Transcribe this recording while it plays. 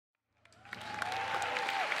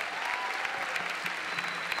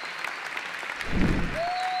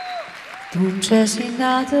Tu sei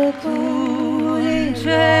nata, tu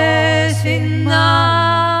sei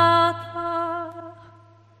nata,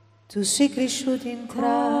 tu sei cresciuta in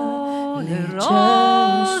con le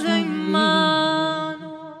rose in mano,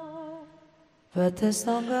 per te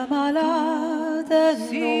stanca malata,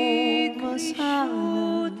 sei non mi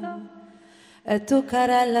cresciuta e tu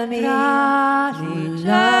carella mia, tra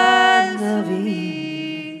l'anno i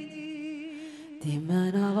vidi, dimmi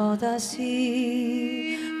una volta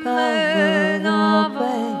sì, che una va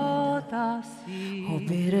bene. volta sì, O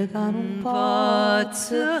bere che non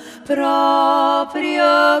posso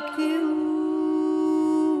proprio più.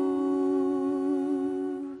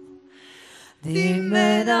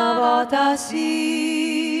 Dimmi una volta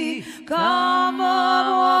sì, che mi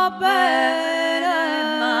va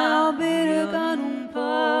bene, ma o bere che non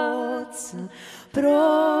posso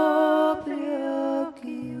proprio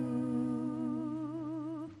più.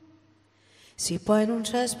 Se poi non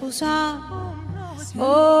c'è sposato,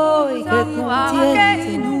 oi che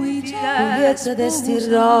contenti, puglietta di sti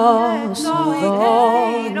rosso,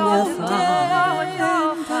 voglio fare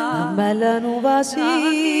una bella nuova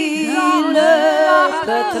sile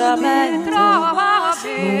che tramento,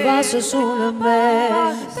 un vaso solo me,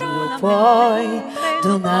 lo puoi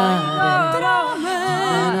donare,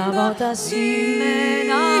 una volta sì,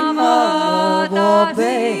 ma va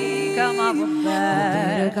bene.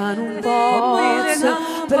 Che non posso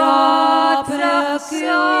proprio più.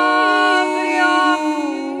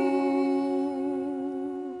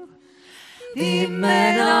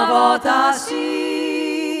 Dimmi una volta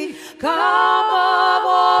sì, che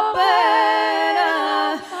va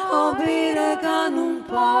bene, o dire che non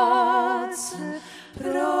posso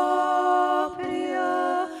proprio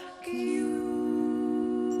più.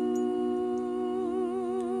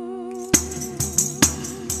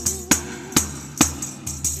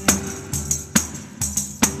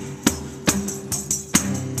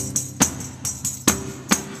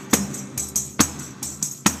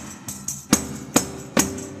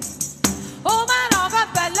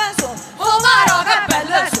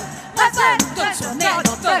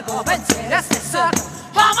 Pensiero stesso,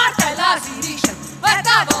 la martella si dice, e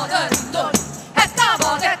da voda rindoli, e da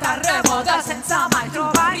voda e terremoto senza mai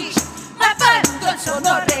trovare. Ma venuto il suo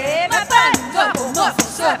re, ma venuto come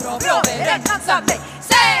fosse proprio vero e non saprei.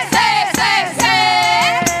 Se,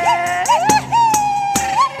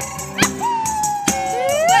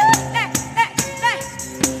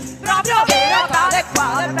 proprio vero tale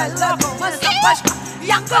quale bella come sta pasqua,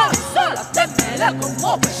 bianco solo te mele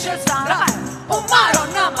come pesce sarà. Un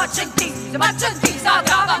maronna ma gentisa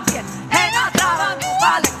travantier, e una travanti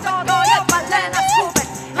paletto con le palle na scupe,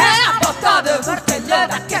 e una botta di martello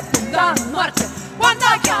da che punta in morte, quando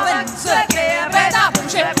chiave se che veda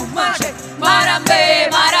punce pumace, marambe,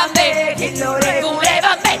 chi lo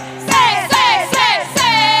voleva a me, se,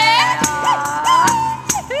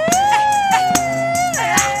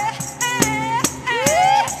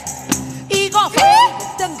 i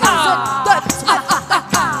goffo, tengo sotto,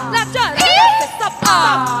 la giara.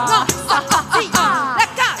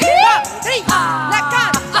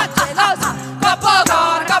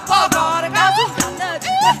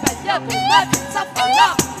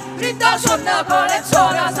 Sono con le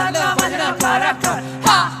zone, salga mangiare caracca,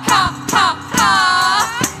 ha ha ha ha.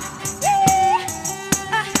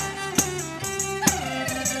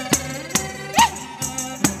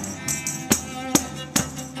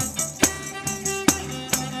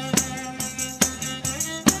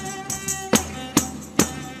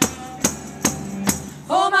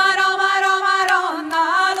 Oh maronna,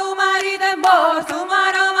 lo marito è morto,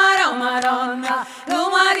 maronna, lo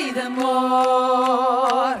marito è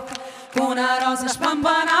morto. Una rosa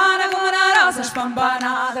spampanata, come una rosa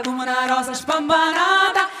spampanata, come una rosa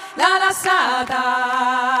spampanata, la lassata.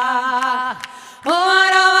 Oh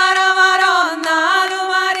maronna, lo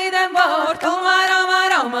marito è morto,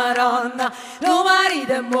 maronna, lo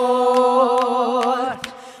marito è morto.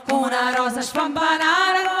 Una rosa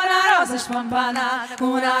spampanata, come una rosa spampanata,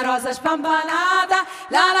 come una rosa spampanata,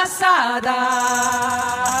 la lassata.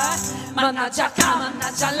 Mannaggia qua,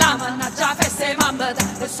 mannaggia là, mannaggia feste mamma,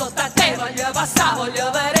 e sotto a te voglio passare,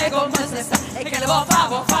 voglio vedere come se sta, e che le vo fa.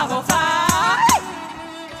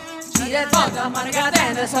 Gira il voto a mani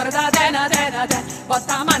catene, sorda tena,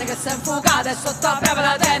 botta a mani che si è infugata e sotto a proprio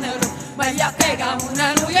la tenere, meglio a te che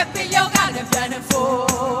una lui e piglio cane e viene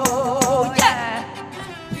fuori, yeah!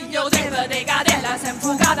 Piglio te di cadella, si è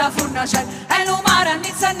infugata furnace, e l'umare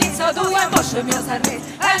all'inizio tu e moscio mio sarri,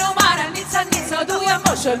 e l'umare all'inizio tu e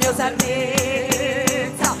moscio mio sarri.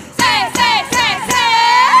 Se.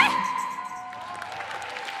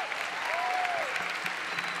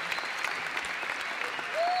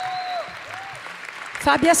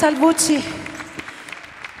 Fabia Salvucci,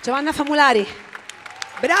 Giovanna Famulari.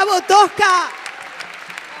 Bravo Tosca!